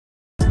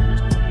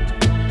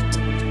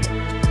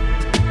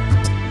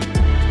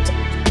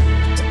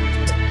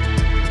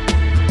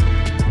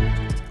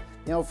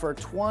know, for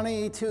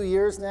 22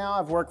 years now,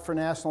 I've worked for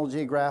National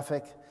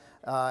Geographic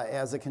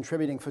as a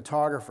contributing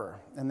photographer,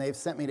 and they've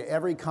sent me to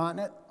every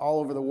continent all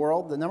over the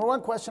world. The number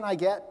one question I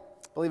get,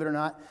 believe it or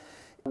not,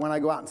 when I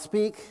go out and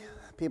speak,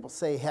 people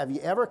say, have you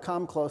ever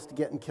come close to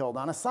getting killed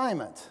on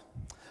assignment?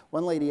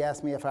 One lady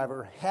asked me if I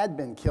ever had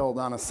been killed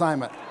on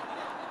assignment.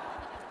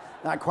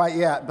 Not quite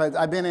yet, but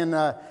I've been in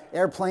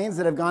airplanes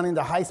that have gone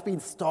into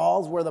high-speed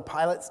stalls where the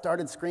pilot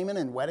started screaming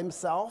and wet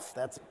himself.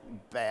 That's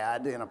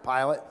bad in a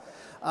pilot.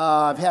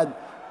 I've had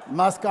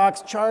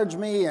muskox charge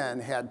me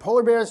and had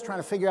polar bears trying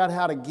to figure out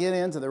how to get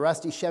into the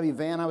rusty Chevy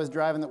van I was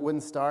driving that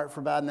wouldn't start for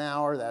about an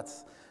hour.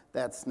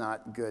 That's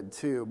not good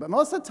too. But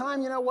most of the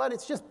time, you know what?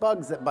 It's just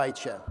bugs that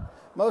bite you.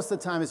 Most of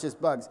the time, it's just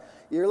bugs.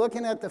 You're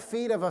looking at the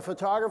feet of a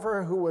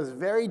photographer who was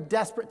very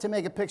desperate to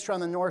make a picture on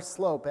the North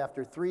Slope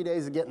after 3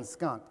 days of getting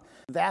skunked.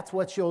 That's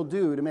what you'll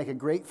do to make a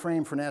great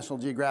frame for National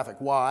Geographic.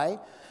 Why?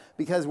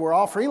 Because we're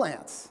all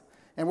freelance,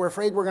 and we're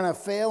afraid we're going to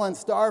fail and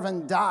starve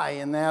and die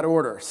in that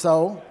order.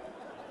 So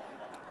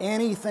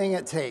anything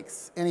it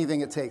takes,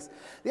 anything it takes.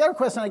 The other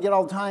question I get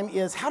all the time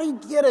is, how do you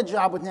get a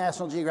job with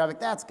National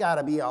Geographic? That's got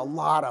to be a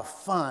lot of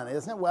fun,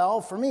 isn't it?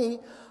 Well, for me,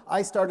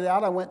 I started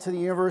out, I went to the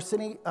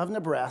University of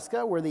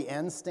Nebraska, where the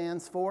N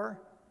stands for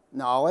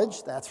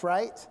knowledge. That's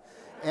right.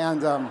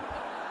 And,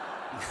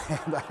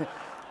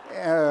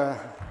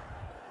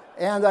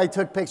 and I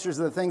took pictures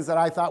of the things that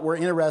I thought were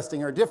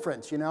interesting or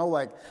different, you know,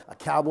 like a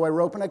cowboy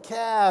roping a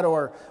cat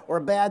or a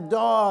bad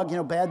dog. You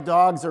know, bad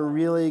dogs are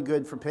really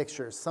good for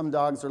pictures. Some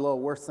dogs are a little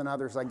worse than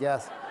others, I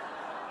guess.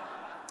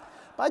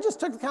 But I just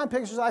took the kind of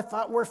pictures I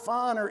thought were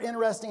fun or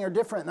interesting or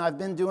different, and I've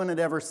been doing it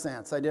ever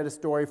since. I did a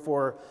story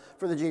for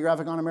the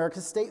Geographic on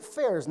America's State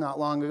Fairs not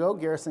long ago.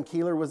 Garrison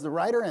Keillor was the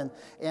writer,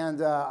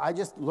 and I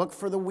just looked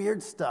for the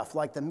weird stuff,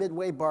 like the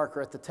Midway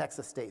Barker at the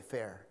Texas State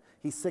Fair.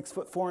 He's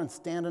 6'4" and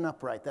standing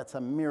upright. That's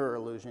a mirror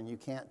illusion. You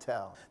can't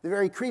tell. The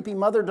very creepy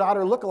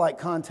mother-daughter look-alike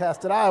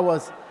contest at Iowa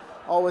was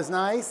always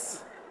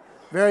nice.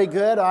 Very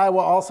good. Iowa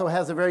also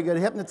has a very good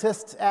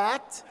hypnotist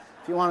act,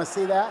 if you want to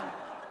see that.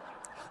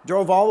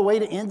 Drove all the way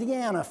to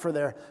Indiana for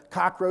their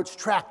cockroach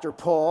tractor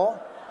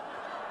pull.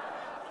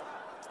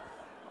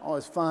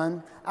 Always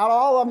fun. Out of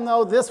all of them,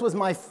 though, this was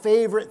my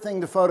favorite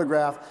thing to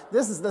photograph.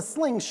 This is the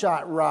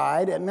slingshot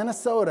ride at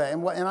Minnesota,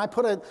 and I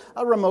put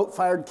a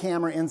remote-fired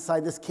camera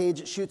inside this cage.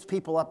 It shoots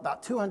people up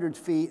about 200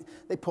 feet.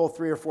 They pull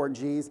 3 or 4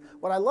 Gs.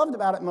 What I loved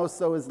about it most,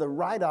 though, is the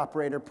ride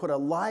operator put a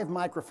live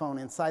microphone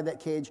inside that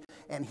cage,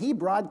 and he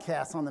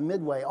broadcasts on the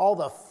midway all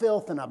the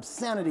filth and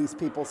obscenities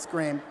people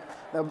scream.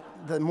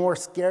 The more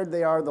scared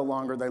they are, the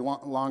longer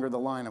the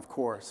line, of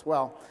course.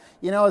 Well,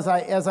 you know, as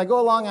I go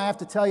along, I have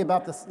to tell you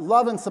about the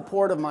love and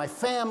support of my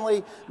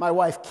family. My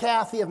wife,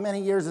 Kathy, of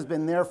many years, has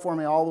been there for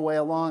me all the way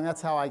along.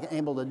 That's how I'm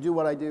able to do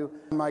what I do.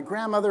 My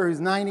grandmother, who's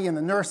 90 in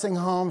the nursing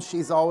home,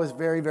 she's always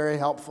very, very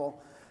helpful.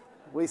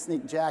 We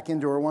sneak Jack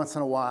into her once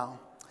in a while.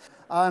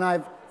 And I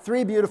have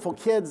 3 beautiful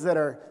kids that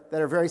are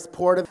very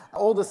supportive.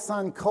 Oldest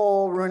son,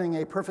 Cole,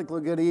 ruining a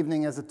perfectly good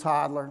evening as a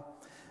toddler.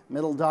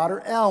 Middle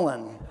daughter,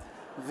 Ellen,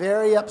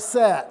 very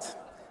upset.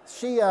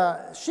 She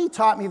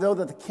taught me, though,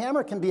 that the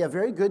camera can be a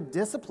very good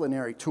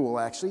disciplinary tool,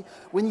 actually.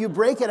 When you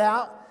break it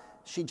out,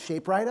 she'd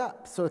shape right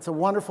up. So it's a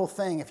wonderful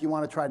thing if you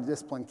want to try to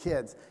discipline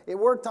kids. It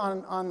worked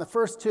on the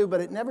first 2,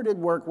 but it never did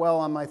work well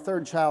on my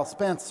 3rd child,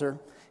 Spencer.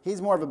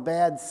 He's more of a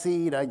bad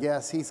seed, I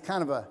guess. He's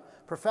kind of a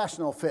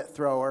professional fit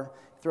thrower.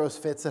 He throws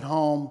fits at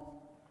home.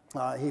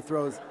 He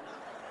throws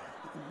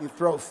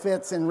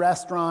fits in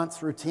restaurants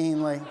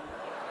routinely.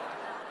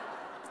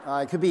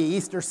 It could be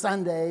Easter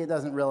Sunday. It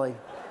doesn't really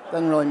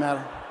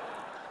matter.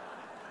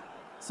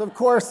 So, of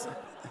course,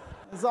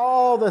 it's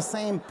all the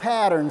same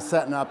pattern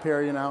setting up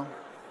here, you know.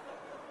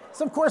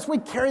 So, of course, we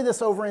carry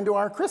this over into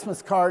our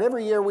Christmas card.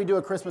 Every year we do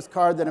a Christmas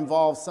card that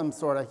involves some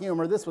sort of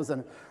humor. This was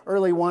an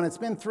early one. It's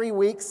been 3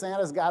 weeks.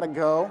 Santa's got to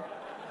go.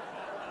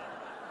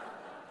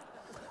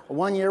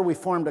 One year we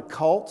formed a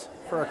cult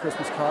for our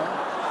Christmas card.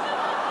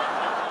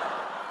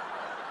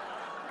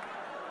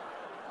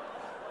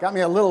 Got me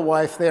a little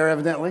wife there,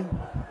 evidently.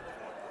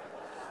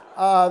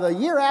 The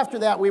year after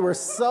that, we were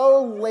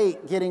so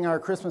late getting our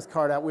Christmas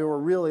card out. We were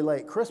really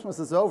late. Christmas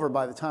is over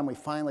by the time we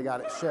finally got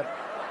it shipped.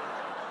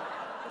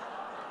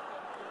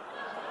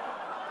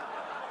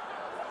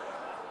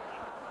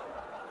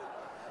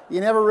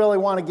 You never really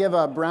want to give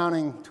a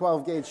Browning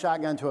 12-gauge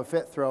shotgun to a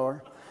fit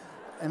thrower.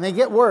 And they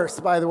get worse,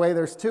 by the way.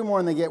 There's 2 more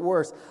and they get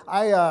worse.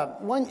 We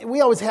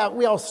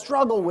all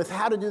struggle with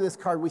how to do this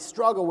card. We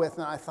struggle with,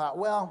 and I thought,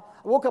 well,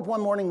 I woke up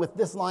one morning with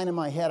this line in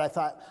my head. I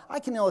thought, I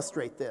can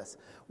illustrate this.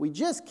 We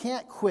just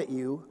can't quit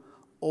you,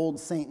 old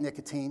Saint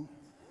Nicotine.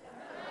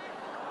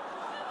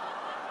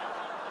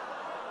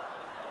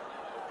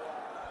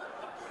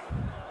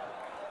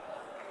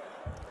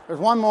 There's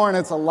one more, and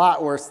it's a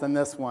lot worse than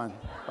this one,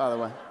 by the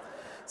way.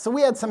 So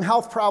we had some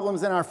health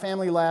problems in our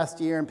family last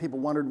year, and people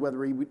wondered whether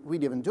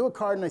we'd even do a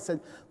card, and I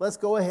said, let's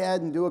go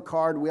ahead and do a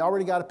card. We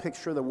already got a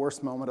picture of the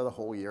worst moment of the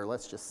whole year.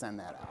 Let's just send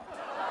that out.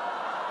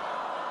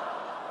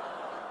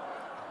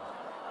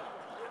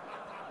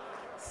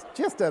 It's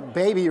just a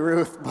Baby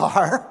Ruth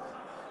bar.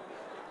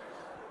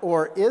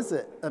 Or is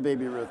it a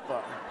Baby Ruth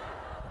bar?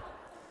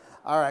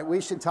 All right, we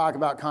should talk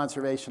about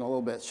conservation a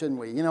little bit, shouldn't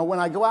we? You know, when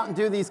I go out and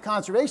do these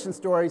conservation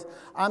stories,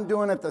 I'm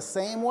doing it the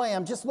same way.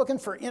 I'm just looking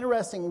for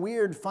interesting,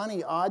 weird,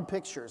 funny, odd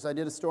pictures. I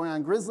did a story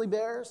on grizzly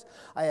bears.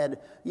 I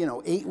had,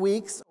 8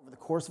 weeks over the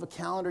course of a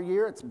calendar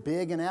year. It's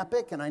big and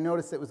epic, and I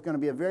noticed it was going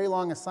to be a very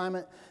long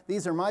assignment.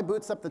 These are my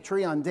boots up the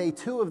tree on day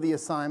 2 of the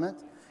assignment.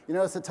 You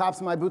notice the tops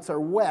of my boots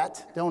are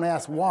wet. Don't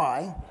ask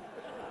why.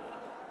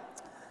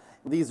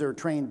 These are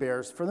trained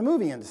bears for the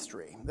movie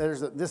industry.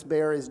 This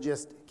bear is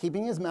just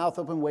keeping his mouth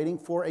open, waiting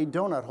for a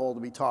donut hole to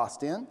be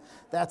tossed in.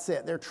 That's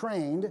it. They're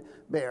trained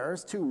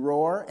bears to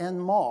roar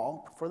and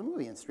maul for the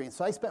movie industry. And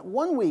so I spent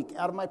 1 week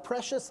out of my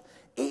precious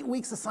 8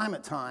 weeks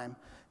assignment time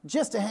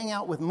just to hang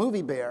out with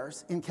movie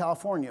bears in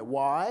California.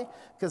 Why?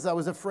 Because I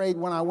was afraid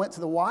when I went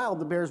to the wild,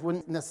 the bears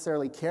wouldn't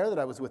necessarily care that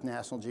I was with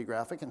National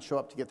Geographic and show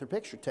up to get their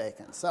picture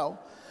taken. So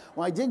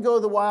when I did go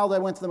to the wild, I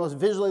went to the most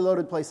visually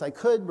loaded place I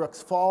could,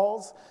 Brooks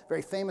Falls,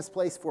 very famous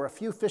place for a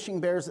few fishing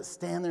bears that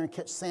stand there and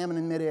catch salmon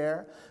in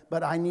midair.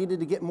 But I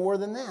needed to get more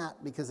than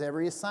that because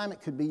every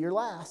assignment could be your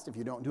last if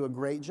you don't do a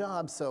great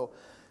job. So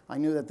I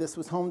knew that this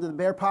was home to the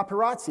bear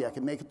paparazzi. I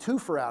could make a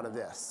twofer out of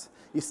this.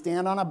 You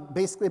stand on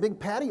basically a big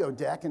patio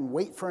deck and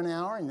wait for an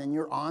hour, and then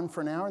you're on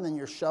for an hour, and then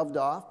you're shoved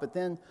off. But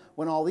then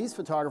when all these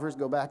photographers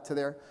go back to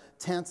their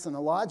tents and the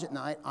lodge at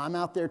night, I'm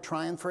out there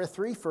trying for a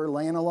threefer,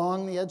 laying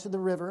along the edge of the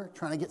river,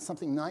 trying to get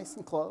something nice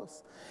and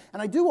close.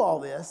 And I do all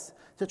this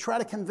to try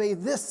to convey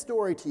this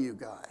story to you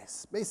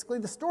guys. Basically,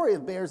 the story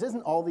of bears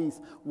isn't all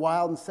these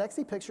wild and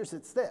sexy pictures,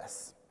 it's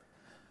this.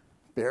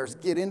 Bears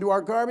get into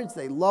our garbage,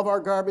 they love our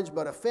garbage,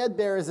 but a fed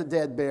bear is a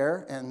dead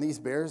bear, and these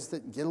bears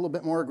that get a little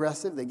bit more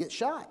aggressive, they get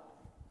shot.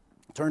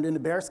 Turned into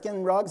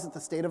bearskin rugs at the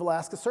State of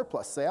Alaska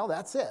surplus sale.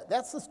 That's it.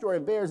 That's the story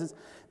of bears is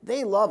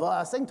they love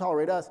us. They can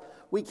tolerate us.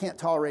 We can't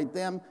tolerate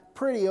them.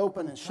 Pretty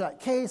open and shut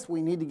case.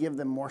 We need to give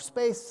them more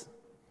space.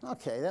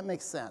 Okay, that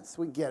makes sense.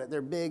 We get it.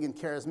 They're big and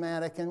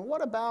charismatic. And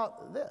what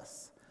about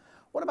this?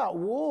 What about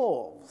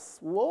wolves?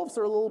 Wolves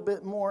are a little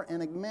bit more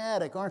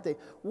enigmatic, aren't they?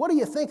 What do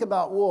you think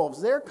about wolves?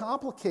 They're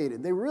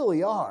complicated. They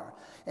really are.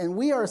 And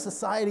we are a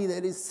society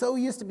that is so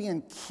used to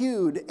being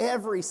cued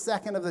every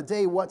second of the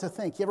day what to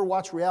think. You ever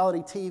watch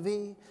reality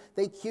TV?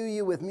 They cue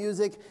you with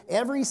music.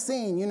 Every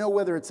scene, you know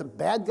whether it's a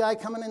bad guy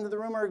coming into the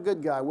room or a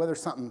good guy, whether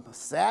something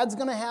sad's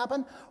going to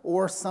happen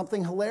or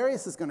something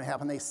hilarious is going to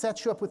happen. They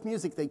set you up with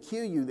music. They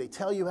cue you. They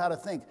tell you how to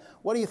think.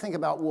 What do you think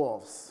about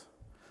wolves?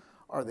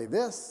 Are they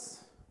this?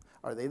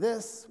 Are they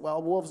this?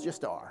 Well, wolves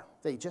just are.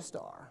 They just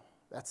are.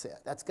 That's it.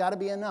 That's got to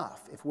be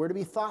enough. If we're to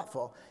be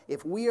thoughtful,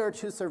 if we are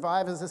to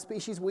survive as a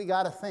species, we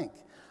got to think.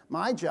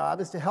 My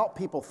job is to help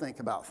people think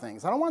about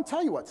things. I don't want to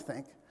tell you what to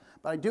think,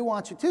 but I do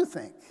want you to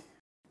think.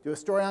 Do a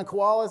story on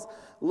koalas,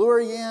 lure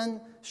you in,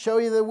 show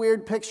you the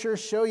weird pictures,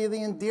 show you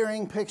the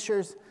endearing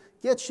pictures,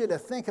 get you to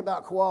think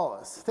about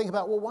koalas. Think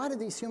about, well, why do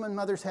these human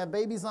mothers have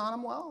babies on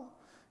them? Well,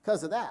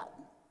 because of that.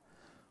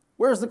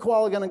 Where's the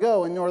koala going to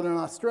go in northern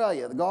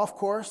Australia? The golf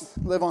course?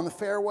 Live on the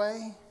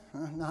fairway?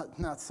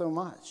 Not so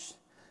much.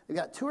 They've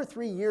got 2 or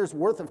 3 years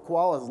worth of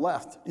koalas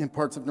left in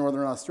parts of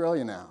northern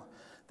Australia now.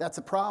 That's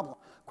a problem.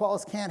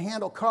 Koalas can't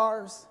handle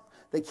cars.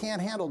 They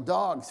can't handle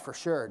dogs for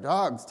sure.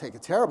 Dogs take a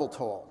terrible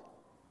toll.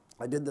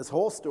 I did this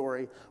whole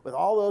story with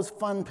all those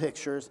fun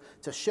pictures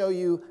to show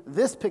you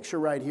this picture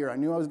right here. I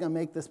knew I was going to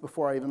make this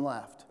before I even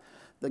left.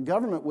 The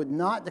government would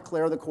not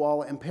declare the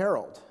koala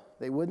imperiled.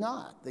 They would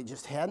not. They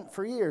just hadn't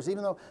for years,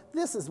 even though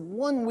this is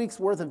 1 week's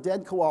worth of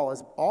dead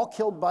koalas, all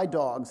killed by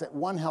dogs at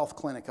one health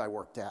clinic I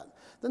worked at.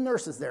 The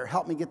nurses there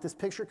helped me get this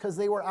picture because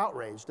they were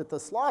outraged at the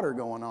slaughter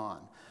going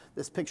on.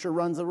 This picture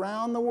runs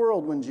around the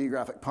world when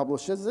Geographic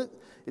publishes it.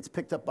 It's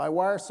picked up by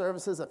wire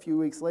services. A few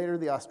weeks later,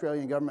 the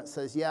Australian government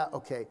says, yeah,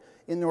 okay,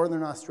 in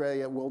northern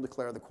Australia, we'll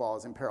declare the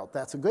koalas imperiled.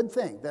 That's a good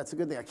thing. That's a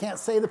good thing. I can't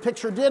say the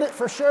picture did it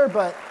for sure,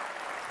 but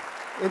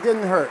it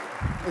didn't hurt.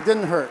 It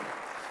didn't hurt.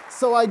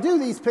 So I do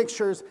these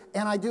pictures,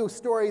 and I do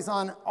stories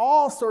on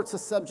all sorts of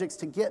subjects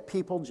to get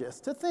people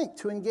just to think,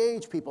 to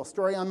engage people.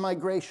 Story on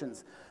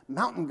migrations.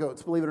 Mountain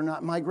goats, believe it or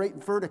not,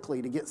 migrate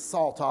vertically to get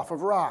salt off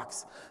of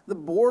rocks. The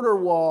border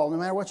wall, no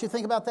matter what you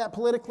think about that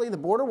politically, the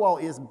border wall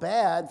is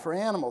bad for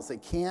animals. They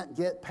can't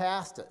get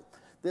past it.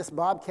 This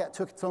bobcat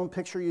took its own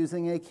picture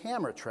using a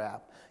camera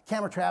trap.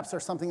 Camera traps are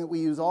something that we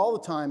use all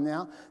the time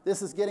now.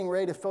 This is getting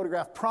ready to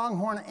photograph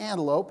pronghorn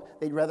antelope.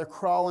 They'd rather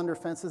crawl under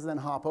fences than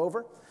hop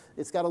over.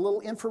 It's got a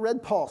little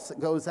infrared pulse that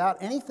goes out.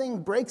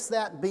 Anything breaks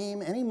that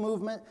beam, any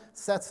movement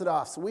sets it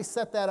off. So we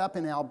set that up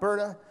in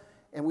Alberta,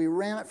 and we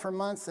ran it for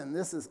months, and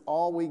this is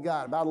all we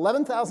got. About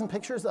 11,000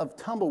 pictures of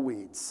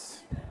tumbleweeds.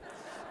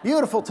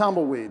 Beautiful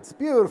tumbleweeds.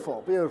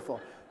 Beautiful,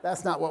 beautiful.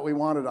 That's not what we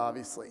wanted,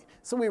 obviously.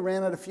 So we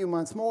ran it a few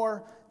months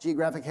more.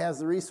 Geographic has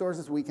the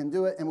resources. We can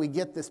do it, and we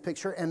get this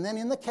picture. And then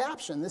in the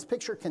caption, this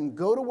picture can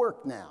go to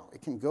work now.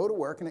 It can go to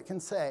work, and it can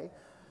say,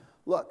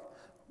 look,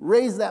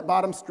 raise that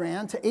bottom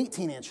strand to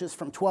 18 inches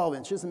from 12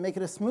 inches and make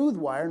it a smooth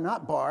wire,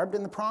 not barbed,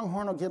 and the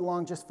pronghorn will get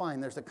along just fine.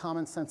 There's a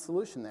common sense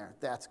solution there.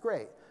 That's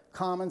great.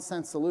 Common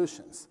sense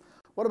solutions.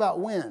 What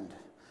about wind?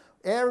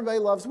 Everybody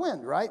loves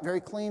wind, right?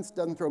 Very clean,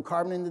 doesn't throw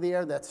carbon into the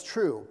air. That's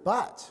true.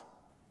 But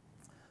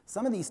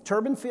some of these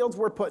turbine fields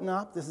we're putting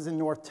up, this is in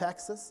North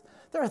Texas,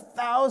 there are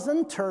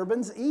 1,000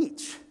 turbines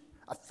each.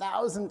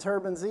 1,000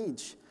 turbines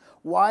each.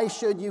 Why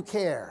should you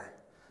care?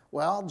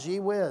 Well, gee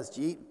whiz,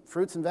 you eat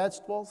fruits and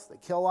vegetables. They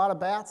kill a lot of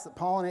bats that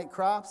pollinate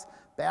crops.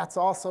 Bats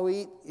also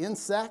eat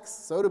insects,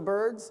 so do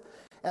birds.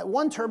 At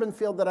one turbine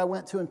field that I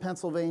went to in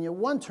Pennsylvania,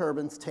 one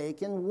turbine's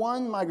take in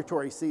one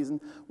migratory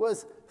season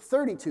was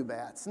 32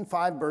 bats and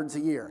 5 birds a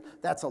year.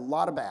 That's a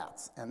lot of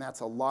bats, and that's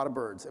a lot of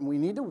birds. And we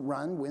need to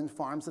run wind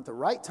farms at the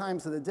right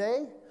times of the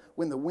day,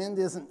 when the wind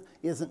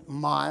isn't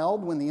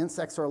mild, when the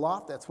insects are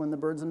aloft. That's when the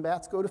birds and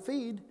bats go to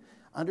feed.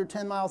 Under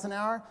 10 miles an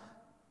hour,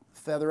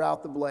 feather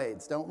out the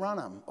blades. Don't run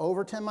them.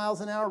 Over 10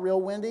 miles an hour, real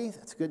windy,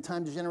 that's a good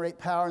time to generate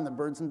power, and the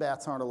birds and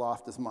bats aren't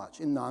aloft as much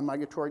in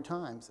non-migratory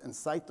times. And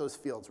site those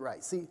fields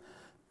right. See,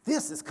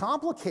 this is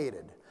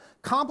complicated.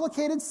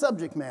 Complicated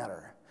subject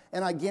matter.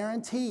 And I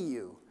guarantee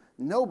you,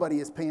 nobody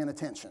is paying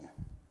attention.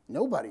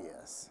 Nobody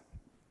is.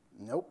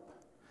 Nope.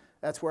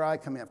 That's where I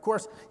come in. Of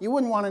course, you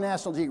wouldn't want a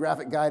National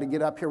Geographic guy to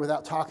get up here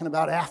without talking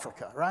about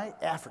Africa, right?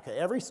 Africa.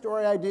 Every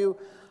story I do,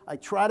 I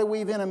try to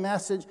weave in a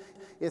message.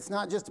 It's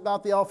not just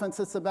about the elephants,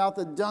 it's about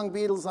the dung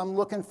beetles. I'm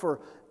looking for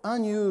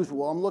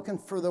unusual. I'm looking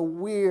for the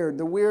weird.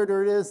 The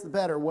weirder it is, the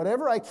better.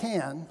 Whatever I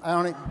can. I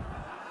don't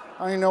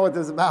even know what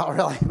this is about,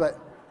 really, but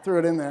threw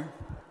it in there.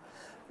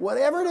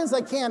 Whatever it is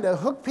I can to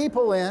hook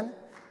people in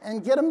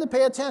and get them to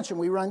pay attention.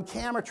 We run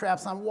camera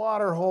traps on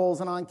water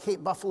holes and on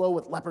Cape Buffalo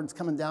with leopards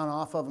coming down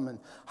off of them, and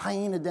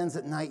hyena dens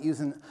at night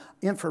using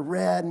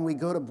infrared, and we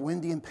go to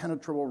windy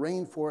impenetrable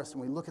rainforest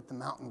and we look at the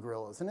mountain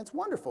gorillas, and it's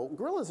wonderful.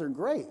 Gorillas are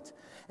great,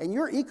 and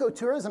your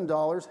ecotourism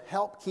dollars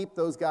help keep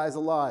those guys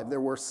alive.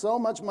 They're worth so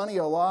much money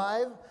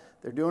alive,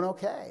 they're doing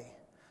okay.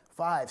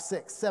 $500,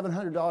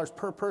 $600, $700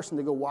 per person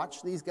to go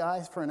watch these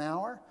guys for an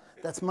hour.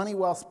 That's money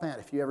well spent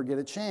if you ever get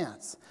a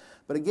chance.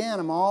 But again,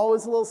 I'm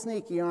always a little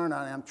sneaky, aren't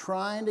I? I'm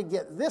trying to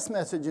get this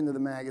message into the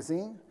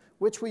magazine,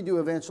 which we do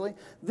eventually.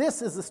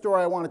 This is the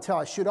story I want to tell.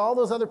 I shoot all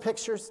those other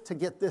pictures to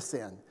get this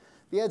in.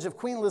 The edge of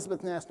Queen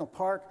Elizabeth National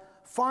Park,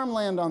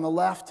 farmland on the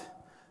left.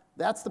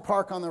 That's the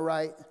park on the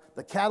right.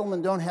 The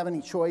cattlemen don't have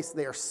any choice.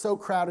 They are so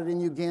crowded in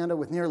Uganda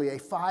with nearly a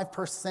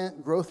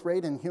 5% growth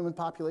rate in human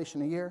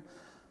population a year.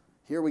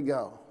 Here we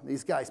go.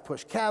 These guys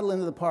push cattle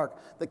into the park.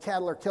 The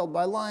cattle are killed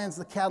by lions.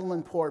 The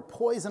cattlemen pour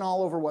poison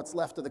all over what's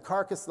left of the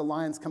carcass. The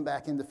lions come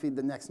back in to feed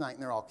the next night,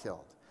 and they're all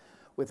killed.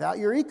 Without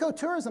your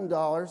ecotourism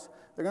dollars,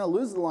 they're going to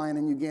lose the lion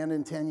in Uganda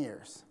in 10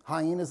 years.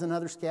 Hyenas and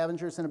other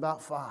scavengers in about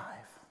 5.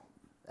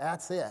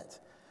 That's it.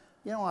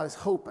 You know, I was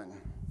hoping,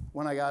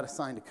 when I got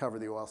assigned to cover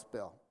the oil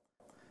spill,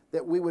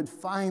 that we would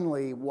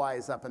finally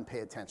wise up and pay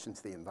attention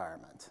to the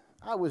environment.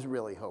 I was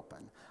really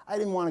hoping. I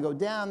didn't want to go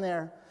down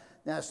there.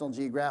 National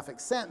Geographic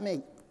sent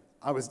me.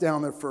 I was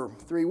down there for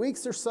 3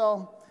 weeks or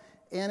so,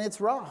 and it's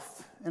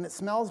rough, and it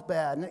smells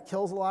bad, and it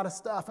kills a lot of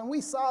stuff. And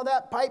we saw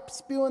that pipe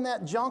spewing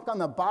that junk on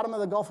the bottom of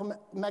the Gulf of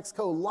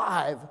Mexico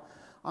live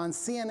on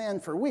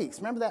CNN for weeks.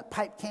 Remember that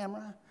pipe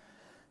camera?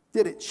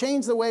 Did it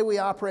change the way we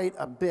operate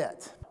a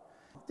bit?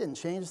 It didn't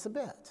change us a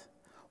bit.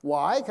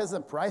 Why? Because the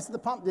price of the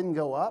pump didn't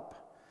go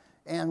up,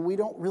 and we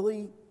don't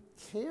really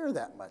care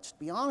that much. To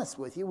be honest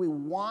with you, we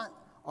want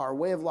our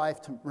way of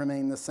life to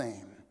remain the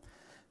same.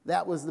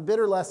 That was the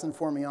bitter lesson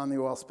for me on the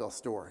oil spill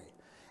story.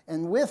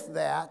 And with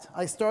that,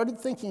 I started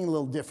thinking a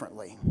little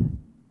differently.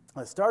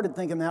 I started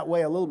thinking that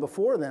way a little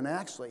before then,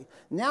 actually.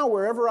 Now,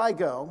 wherever I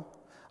go,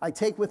 I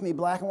take with me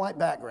black and white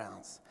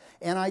backgrounds.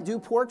 And I do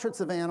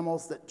portraits of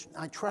animals that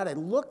I try to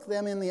look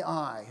them in the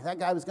eye. That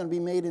guy was going to be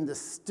made into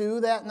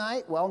stew that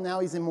night. Well, now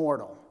he's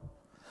immortal.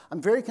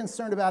 I'm very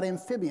concerned about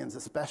amphibians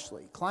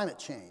especially. Climate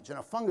change and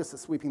a fungus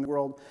that's sweeping the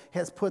world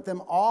has put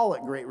them all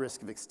at great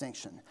risk of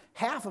extinction.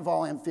 Half of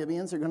all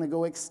amphibians are going to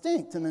go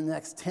extinct in the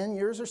next 10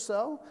 years or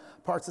so.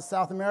 Parts of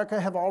South America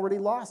have already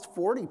lost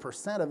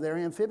 40% of their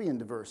amphibian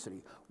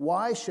diversity.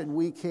 Why should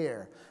we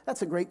care?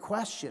 That's a great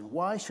question.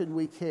 Why should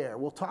we care?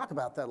 We'll talk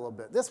about that a little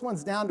bit. This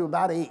one's down to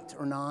about 8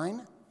 or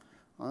 9.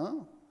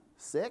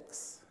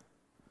 6,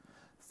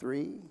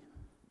 3.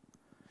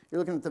 You're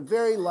looking at the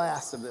very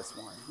last of this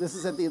one. This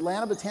is at the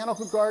Atlanta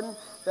Botanical Garden.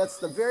 That's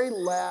the very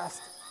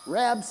last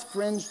Rab's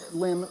fringed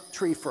limb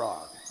tree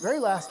frog. Very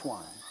last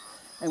one.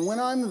 And when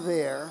I'm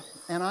there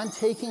and I'm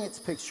taking its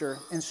picture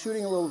and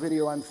shooting a little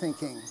video, I'm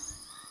thinking,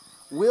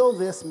 will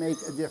this make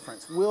a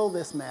difference? Will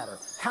this matter?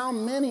 How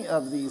many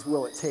of these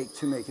will it take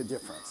to make a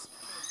difference?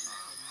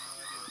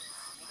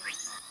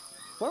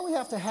 What do we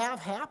have to have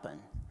happen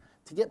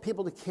to get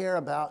people to care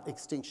about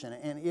extinction?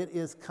 And it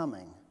is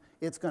coming.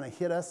 It's going to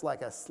hit us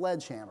like a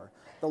sledgehammer.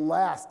 The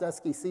last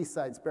dusky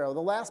seaside sparrow,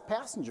 the last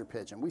passenger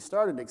pigeon. We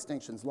started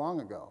extinctions long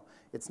ago.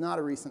 It's not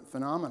a recent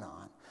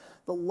phenomenon.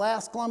 The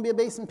last Columbia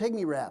Basin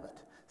pygmy rabbit.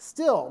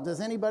 Still,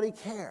 does anybody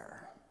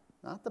care?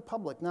 Not the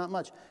public, not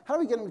much. How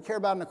do we get them to care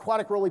about an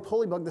aquatic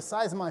roly-poly bug the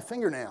size of my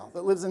fingernail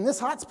that lives in this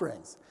hot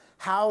springs?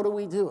 How do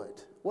we do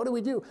it? What do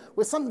we do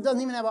with something that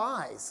doesn't even have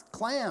eyes?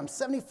 Clams,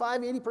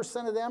 75,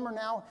 80% of them are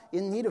now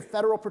in need of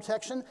federal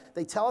protection.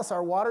 They tell us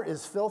our water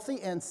is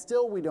filthy, and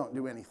still we don't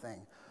do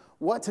anything.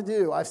 What to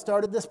do? I've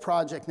started this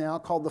project now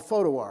called the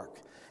Photo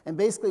Ark. And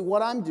basically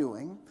what I'm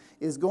doing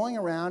is going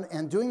around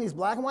and doing these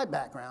black and white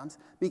backgrounds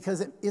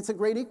because it's a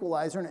great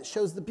equalizer, and it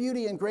shows the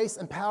beauty and grace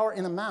and power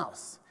in a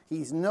mouse.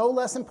 He's no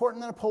less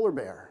important than a polar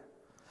bear.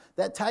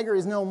 That tiger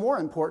is no more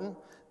important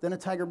than a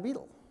tiger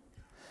beetle.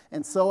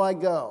 And so I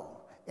go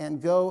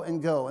and go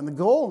and go. And the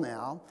goal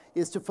now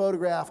is to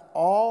photograph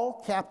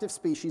all captive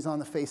species on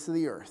the face of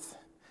the earth.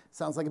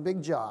 Sounds like a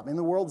big job. In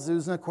the world,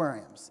 zoos and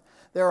aquariums.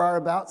 There are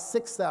about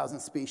 6,000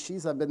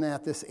 species. I've been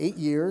at this 8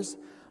 years.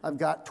 I've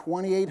got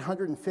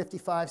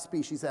 2,855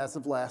 species as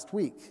of last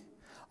week.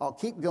 I'll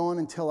keep going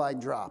until I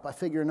drop. I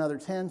figure another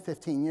 10,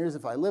 15 years,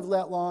 if I live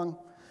that long,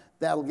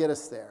 that'll get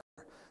us there.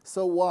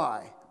 So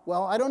why?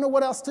 Well, I don't know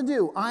what else to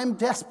do. I'm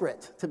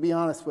desperate, to be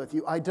honest with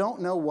you. I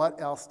don't know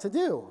what else to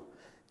do.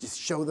 Just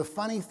show the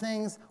funny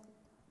things,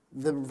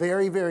 the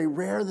very, very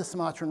rare, the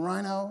Sumatran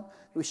rhino.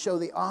 We show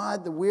the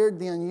odd, the weird,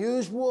 the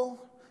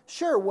unusual.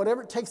 Sure,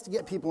 whatever it takes to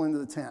get people into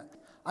the tent.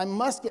 I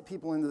must get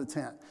people into the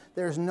tent.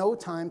 There's no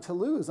time to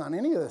lose on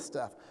any of this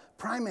stuff.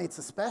 Primates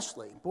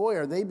especially. Boy,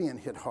 are they being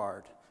hit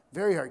hard.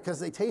 Very hard. Because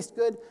they taste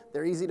good,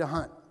 they're easy to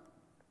hunt.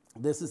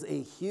 This is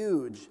a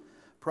huge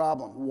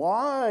problem.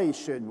 Why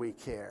should we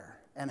care?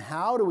 And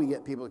how do we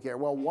get people to care?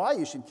 Well, why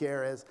you should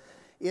care is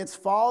it's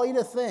folly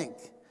to think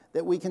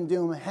that we can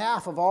doom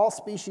half of all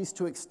species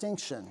to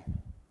extinction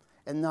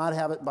and not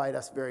have it bite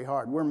us very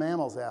hard. We're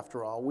mammals,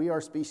 after all. We are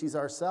species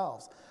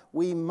ourselves.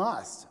 We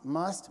must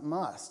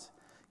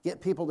get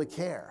people to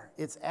care.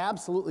 It's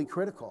absolutely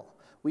critical.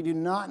 We do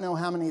not know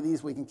how many of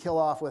these we can kill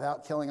off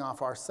without killing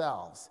off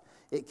ourselves.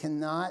 It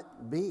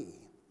cannot be.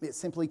 It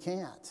simply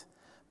can't.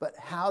 But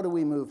how do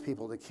we move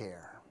people to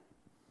care?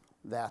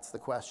 That's the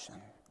question.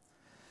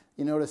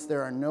 You notice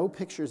there are no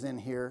pictures in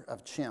here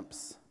of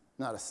chimps.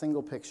 Not a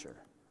single picture.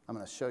 I'm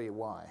going to show you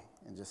why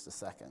in just a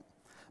second.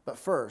 But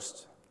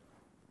first,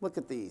 look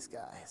at these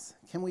guys.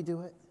 Can we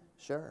do it?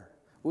 Sure.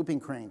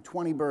 Whooping crane,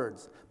 20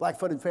 birds.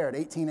 Black-footed ferret,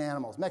 18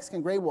 animals.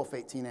 Mexican gray wolf,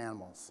 18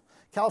 animals.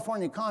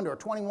 California condor,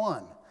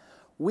 21.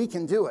 We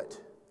can do it.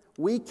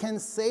 We can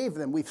save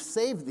them. We've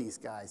saved these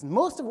guys.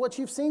 Most of what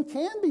you've seen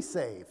can be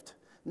saved.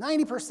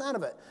 90%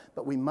 of it.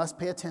 But we must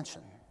pay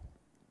attention.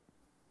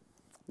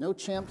 No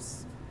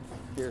chimps.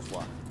 Here's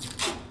why.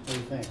 What do you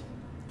think?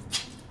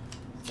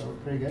 So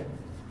pretty good?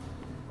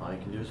 All you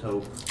can do is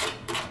hope.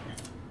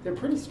 They're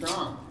pretty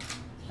strong.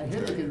 I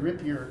hear they could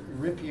rip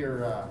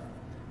your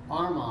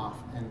arm off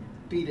and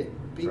beat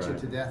you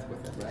to death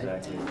with it, right?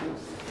 Exactly.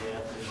 Yeah,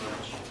 pretty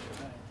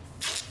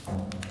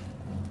much.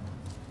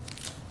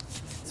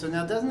 So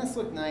now, doesn't this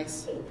look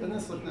nice? Doesn't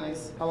this look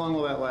nice? How long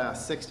will that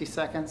last? 60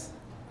 seconds?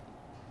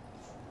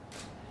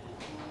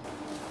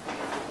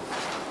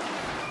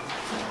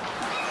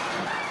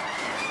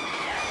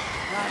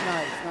 Not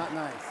nice, not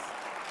nice.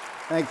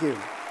 Thank you.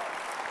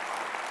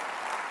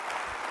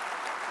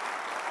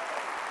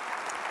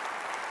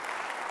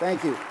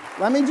 Thank you.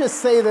 Let me just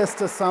say this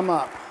to sum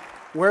up.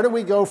 Where do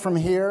we go from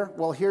here?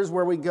 Well, here's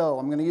where we go.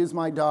 I'm going to use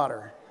my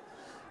daughter.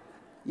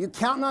 You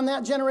counting on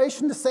that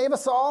generation to save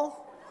us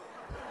all?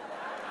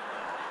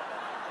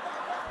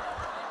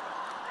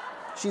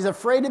 She's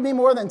afraid to be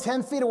more than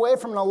 10 feet away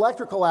from an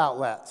electrical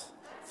outlet.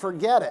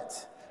 Forget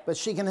it. But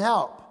she can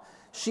help.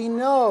 She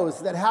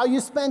knows that how you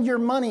spend your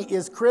money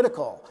is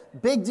critical.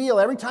 Big deal.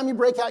 Every time you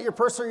break out your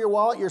purse or your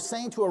wallet, you're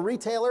saying to a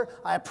retailer,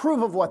 I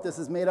approve of what this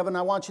is made of, and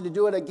I want you to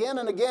do it again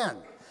and again.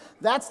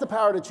 That's the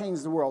power to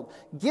change the world.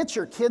 Get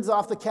your kids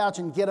off the couch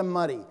and get them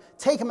muddy.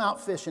 Take them out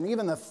fishing.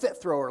 Even the fit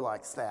thrower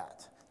likes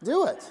that.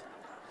 Do it.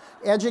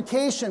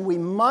 Education, we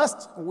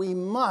must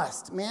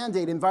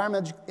mandate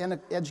environmental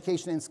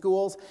education in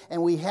schools,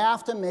 and we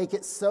have to make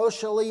it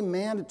socially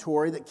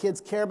mandatory that kids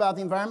care about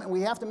the environment, and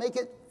we have to make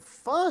it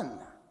fun.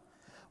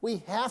 We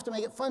have to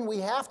make it fun. We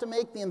have to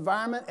make the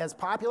environment as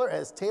popular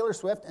as Taylor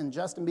Swift and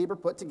Justin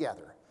Bieber put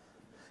together.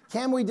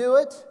 Can we do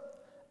it?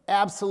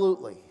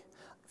 Absolutely.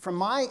 From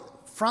my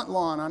front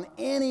lawn on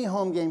any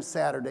home game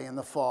Saturday in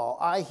the fall,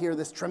 I hear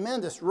this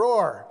tremendous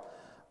roar,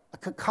 a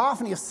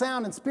cacophony of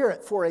sound and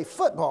spirit for a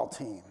football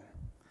team.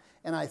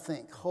 And I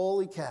think,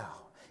 holy cow,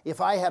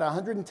 if I had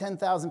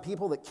 110,000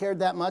 people that cared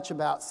that much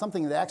about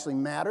something that actually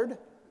mattered,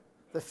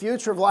 the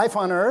future of life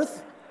on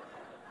Earth,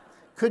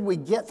 could we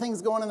get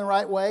things going in the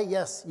right way?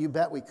 Yes, you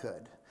bet we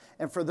could.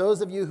 And for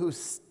those of you who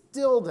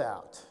still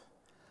doubt,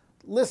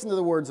 listen to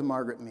the words of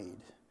Margaret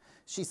Mead.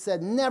 She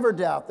said, never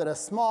doubt that a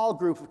small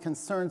group of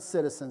concerned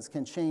citizens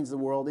can change the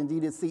world.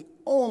 Indeed, it's the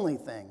only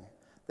thing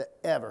that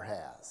ever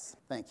has.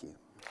 Thank you.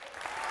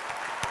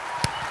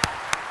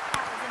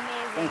 That was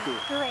amazing. Thank you.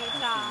 Great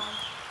job.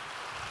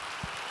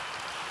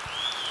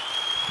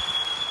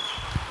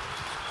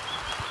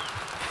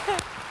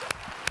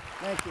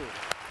 Thank you.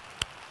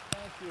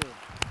 Thank you.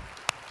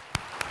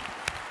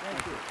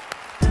 Thank you.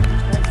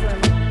 Thanks very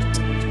much.